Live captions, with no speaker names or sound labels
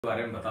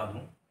बारे में बता दूं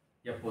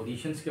या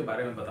पोजीशंस के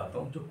बारे में बताता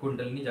हूं जो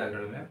कुंडलिनी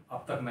जागरण में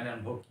अब तक मैंने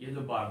अनुभव किए,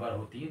 जो बार बार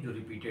होती है, जो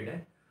रिपीटेड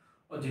है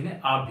और जिन्हें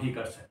आप भी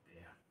कर सकते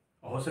हैं।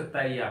 हो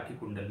सकता है ये आपकी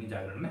कुंडलिनी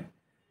जागरण में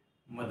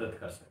मदद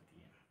कर सकती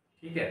है।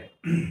 ठीक है।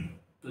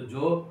 तो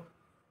जो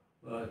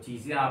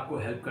चीज़ें आपको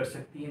हेल्प कर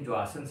सकती हैं, जो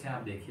आसन हैं,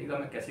 आप देखिएगा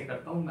मैं कैसे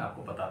करता हूँ, मैं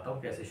आपको बताता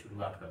हूँ कैसे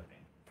शुरुआत करते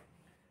हैं।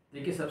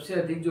 देखिए, सबसे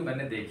अधिक जो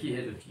मैंने देखी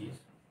है जो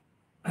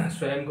चीज़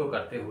स्वयं को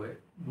करते हुए,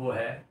 वो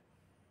है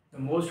the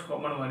most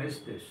common one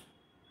is this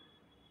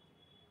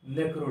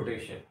neck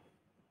rotation.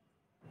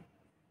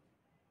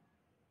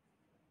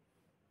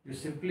 You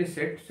simply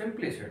sit,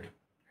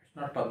 It's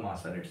not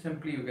Padmasana, it's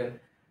simply you can,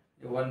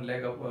 one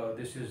leg up,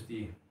 this is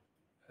the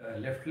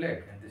left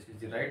leg and this is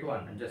the right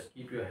one, and just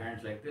keep your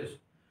hands like this.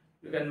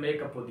 You can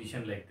make a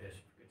position like this,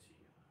 you can see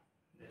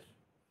this.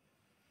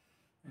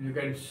 And you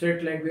can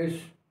sit like this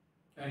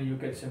and you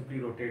can simply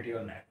rotate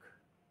your neck.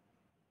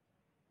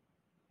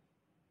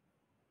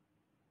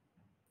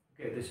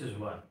 Okay, this is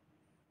one.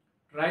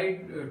 Try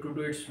to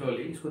do it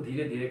slowly. इसको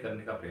धीरे धीरे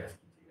करने का प्रयास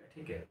कीजिएगा,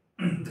 ठीक है।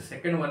 The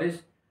second one is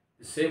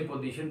the same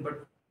position but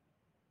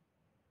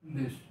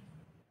this.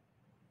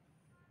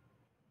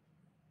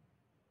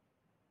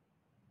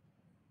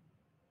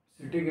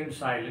 Sitting in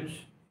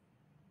silence,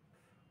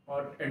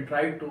 and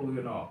try to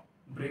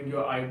bring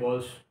your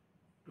eyeballs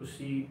to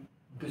see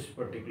this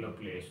particular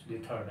place,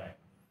 the third eye.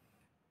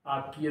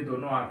 आपकी ये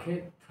दोनों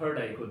आंखें थर्ड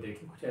आई को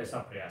देखें, कुछ ऐसा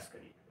प्रयास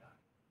करिएगा।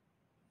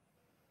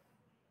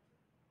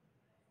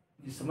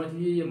 ये समझ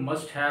लीजिए ये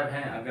मस्ट हैव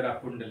हैं अगर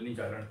आप कुंडलिनी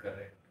जागरण कर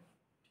रहे हैं,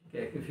 ठीक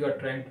है। If you are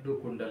trying to do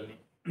kundalini,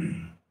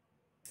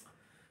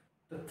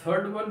 the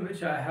third one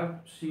which I have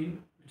seen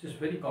which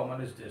is very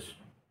common is this.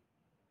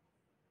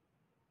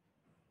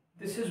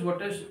 This is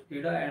what is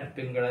Ida and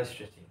Pingala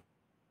stretching.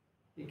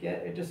 Okay,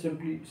 it is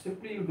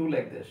simply you do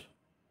like this.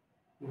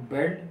 You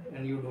bend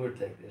and you do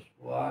it like this.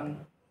 1,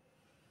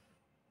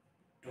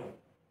 2.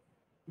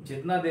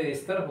 जितना देर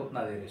इस तरफ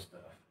उतना देर इस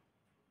तरफ,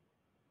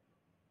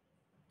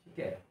 ठीक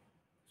है।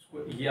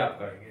 इसको ये आप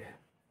करेंगे।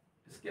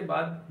 इसके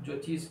बाद जो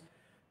चीज़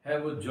है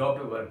वो जॉ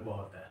पे वर्क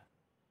बहुत है।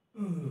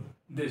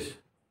 This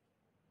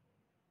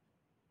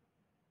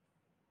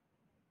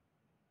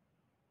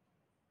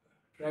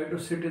try to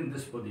sit in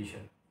this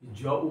position.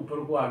 Jaw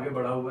ऊपर को आगे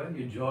बढ़ा हुआ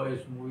है, ये jaw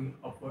is moving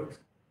upwards.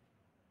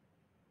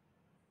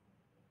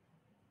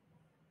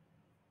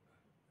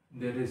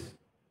 There is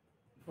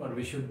for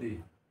Vishuddhi.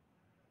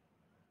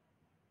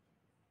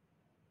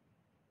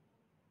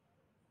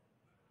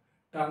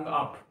 Tongue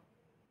up,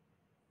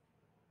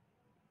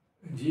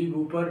 जीभ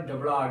ऊपर,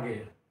 जबड़ा आगे।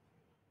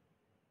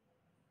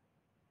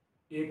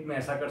 एक में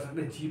ऐसा कर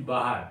सकते हैं, जीभ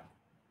बाहर,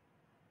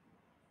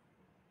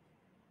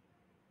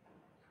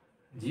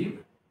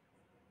 जीभ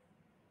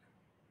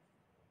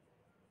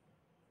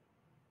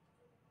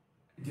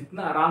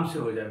जितना आराम से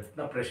हो जाए,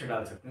 जितना प्रेशर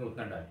डाल सकते हैं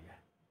उतना डालिए,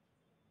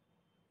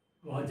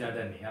 बहुत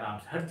ज़्यादा नहीं, आराम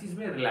से, हर चीज़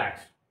में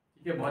रिलैक्स,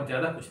 ठीक है। बहुत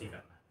ज़्यादा कुछ नहीं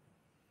करना।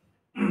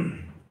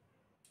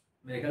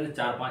 मेरे ख्याल से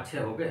 4, 5,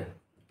 6 हो गए।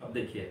 अब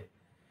देखिए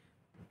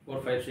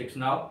 4, 5, 6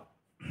 now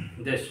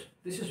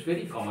this is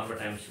very common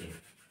but I am seeing,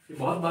 ये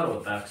बहुत बार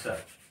होता है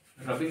अक्सर।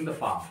 रबिंग द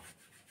पाम,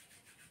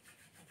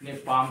 अपने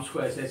पाम्स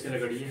को ऐसे ऐसे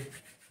रगड़िए,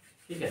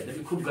 ठीक है। जब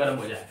भी खूब गर्म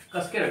हो जाए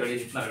कस के रगड़िए,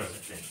 जितना रगड़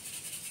सकते हैं।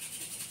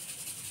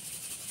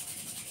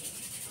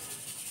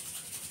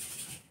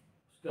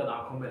 उसके बाद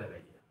आँखों में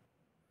लगाइए।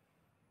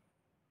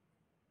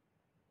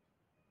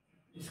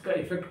 इसका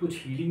इफेक्ट कुछ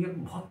हीलिंग है,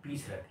 बहुत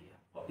पीस रहती है।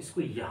 और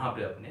इसको यहाँ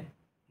पे अपने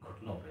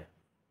घुटनों पे,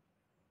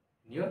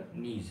 नियर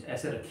नीज,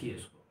 ऐसे रखिए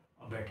इसको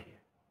और बैठिए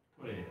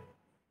थोड़ी देर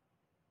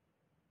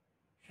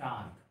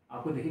शांत।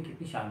 आपको देखिए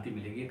कितनी शांति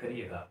मिलेगी,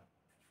 करिएगा,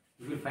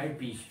 you will find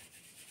peace.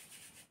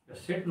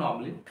 Just sit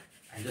normally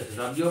and just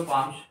rub your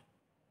palms,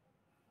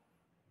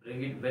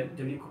 bring it, when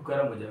जब ये खूब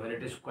गर्म हो जाए, when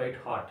it is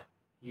quite hot,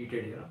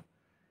 heated,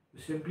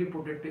 you simply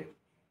put it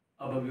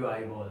above your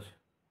eyeballs,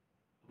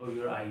 above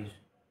your eyes,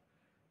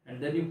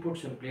 and then you put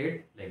some plate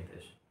like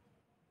this.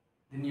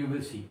 Then you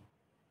will see,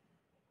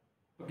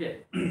 okay,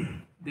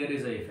 there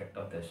is a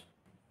effect of this.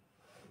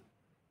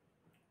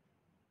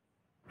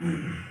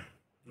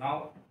 Now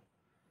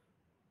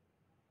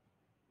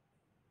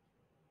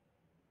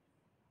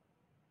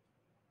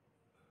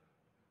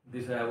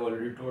this I have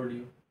already told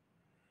you.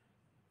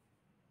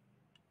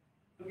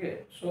 Okay,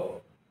 so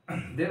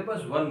there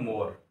was one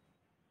more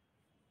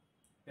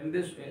in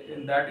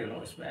that,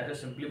 इसमें ऐसे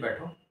simply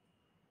बैठो,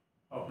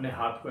 अपने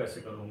हाथ को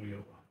ऐसे करो,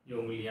 उंगलियों को, ये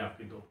उंगलियां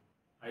आपकी दो,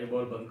 आई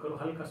बॉल बंद करो,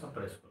 हल्का सा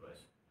प्रेस करो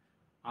ऐसे।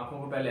 आंखों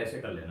को पहले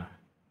ऐसे कर लेना है,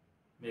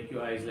 make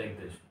your eyes like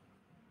this,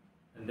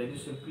 and then you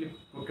simply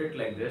put it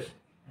like this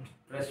and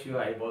press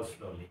your eye ball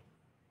slowly,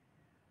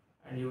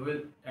 and you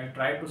will and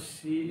try to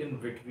C in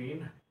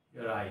between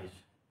your eyes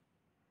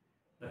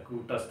the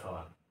कूटस्थ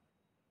one,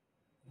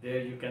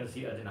 there you can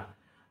see Ajna.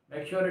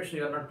 Make sure it's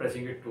you are not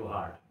pressing it to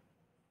hard.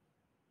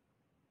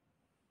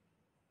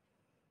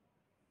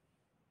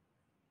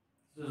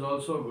 This is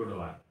also a good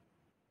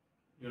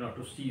one,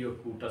 to see your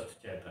Kutastha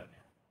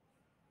Chaitanya.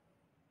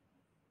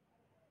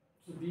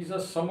 So these are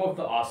some of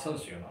the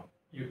asanas,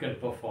 you can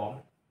perform.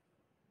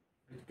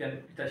 It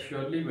is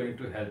surely going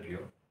to help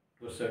you.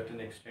 to a certain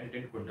extent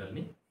in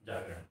Kundalini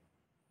Jagran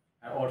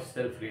or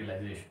self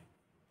realization.